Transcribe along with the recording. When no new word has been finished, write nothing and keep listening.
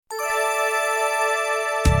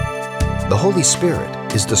The Holy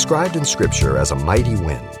Spirit is described in Scripture as a mighty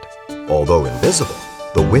wind. Although invisible,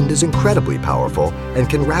 the wind is incredibly powerful and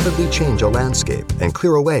can rapidly change a landscape and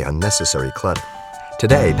clear away unnecessary clutter.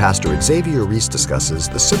 Today, Pastor Xavier Reese discusses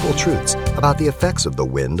the simple truths about the effects of the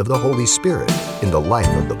wind of the Holy Spirit in the life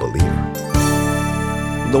of the believer.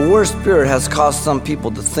 The word Spirit has caused some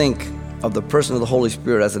people to think of the person of the Holy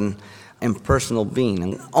Spirit as an impersonal being,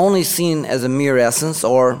 and only seen as a mere essence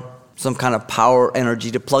or some kind of power energy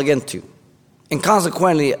to plug into. And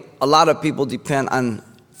consequently, a lot of people depend on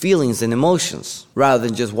feelings and emotions rather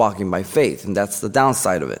than just walking by faith, and that's the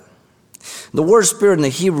downside of it. The word Spirit in the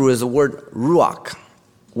Hebrew is the word ruach,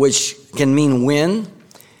 which can mean wind,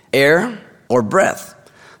 air, or breath.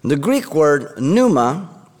 The Greek word pneuma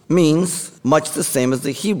means much the same as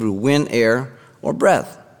the Hebrew, wind, air, or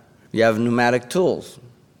breath. You have pneumatic tools,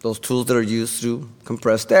 those tools that are used through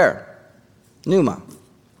compressed air. Pneuma.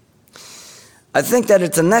 I think that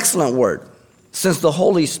it's an excellent word, since the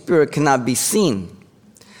Holy Spirit cannot be seen.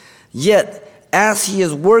 Yet, as He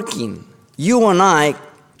is working, you and I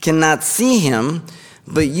cannot see Him,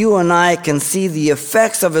 but you and I can see the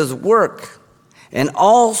effects of His work and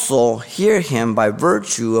also hear Him by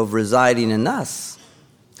virtue of residing in us.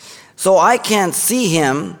 So I can't see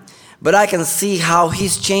Him, but I can see how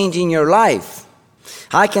He's changing your life.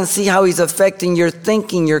 I can see how He's affecting your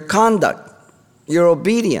thinking, your conduct, your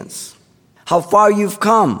obedience, how far you've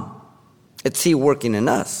come. It's He working in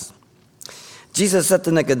us. Jesus said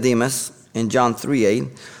to Nicodemus in John 3:8,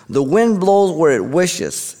 "The wind blows where it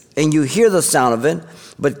wishes, and you hear the sound of it,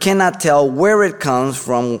 but cannot tell where it comes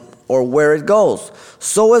from or where it goes.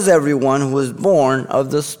 So is everyone who is born of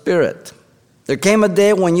the Spirit." There came a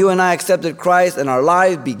day when you and I accepted Christ and our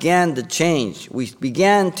lives began to change. We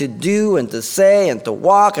began to do and to say and to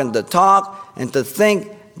walk and to talk and to think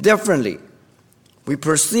differently. We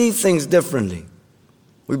perceive things differently.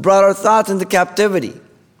 We brought our thoughts into captivity.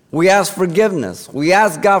 We asked forgiveness. We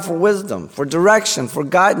asked God for wisdom, for direction, for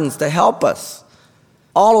guidance to help us.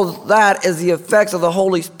 All of that is the effects of the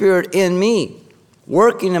Holy Spirit in me,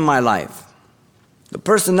 working in my life. The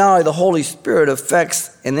personality of the Holy Spirit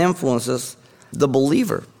affects and influences the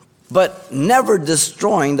believer, but never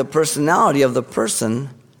destroying the personality of the person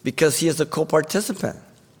because he is a co-participant.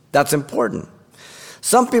 That's important.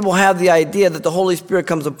 Some people have the idea that the Holy Spirit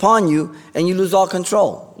comes upon you and you lose all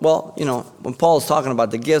control. Well, when Paul is talking about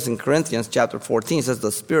the gifts in Corinthians chapter 14, he says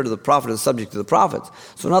the spirit of the prophet is subject to the prophets.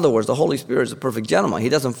 So in other words, the Holy Spirit is a perfect gentleman. He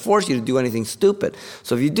doesn't force you to do anything stupid.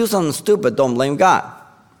 So if you do something stupid, don't blame God.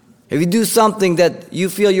 If you do something that you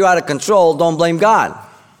feel you're out of control, don't blame God.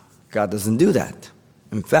 God doesn't do that.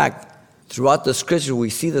 In fact, throughout the Scripture, we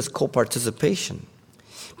see this co-participation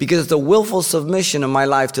because it's a willful submission of my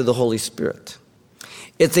life to the Holy Spirit.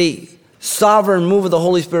 It's a sovereign move of the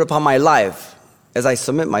Holy Spirit upon my life as I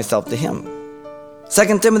submit myself to Him.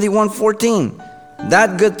 2 Timothy 1:14,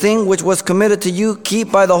 "That good thing which was committed to you,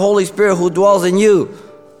 keep by the Holy Spirit who dwells in you."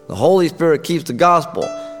 The Holy Spirit keeps the gospel,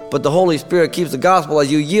 but the Holy Spirit keeps the gospel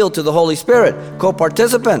as you yield to the Holy Spirit.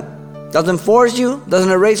 Co-participant. Doesn't force you,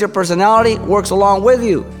 doesn't erase your personality, works along with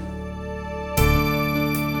you.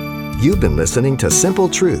 You've been listening to Simple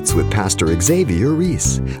Truths with Pastor Xavier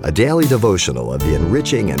Reese, a daily devotional of the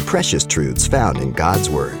enriching and precious truths found in God's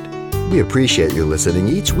Word. We appreciate you listening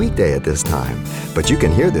each weekday at this time, but you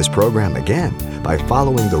can hear this program again by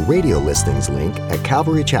following the radio listings link at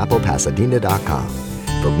CalvaryChapelPasadena.com.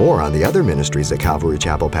 For more on the other ministries at Calvary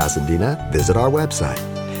Chapel Pasadena, visit our website.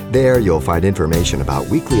 There you'll find information about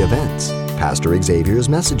weekly events, Pastor Xavier's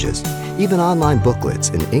messages, even online booklets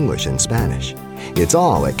in English and Spanish. It's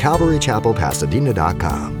all at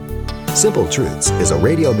CalvaryChapelPasadena.com. Simple Truths is a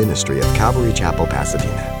radio ministry of Calvary Chapel,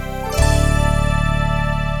 Pasadena.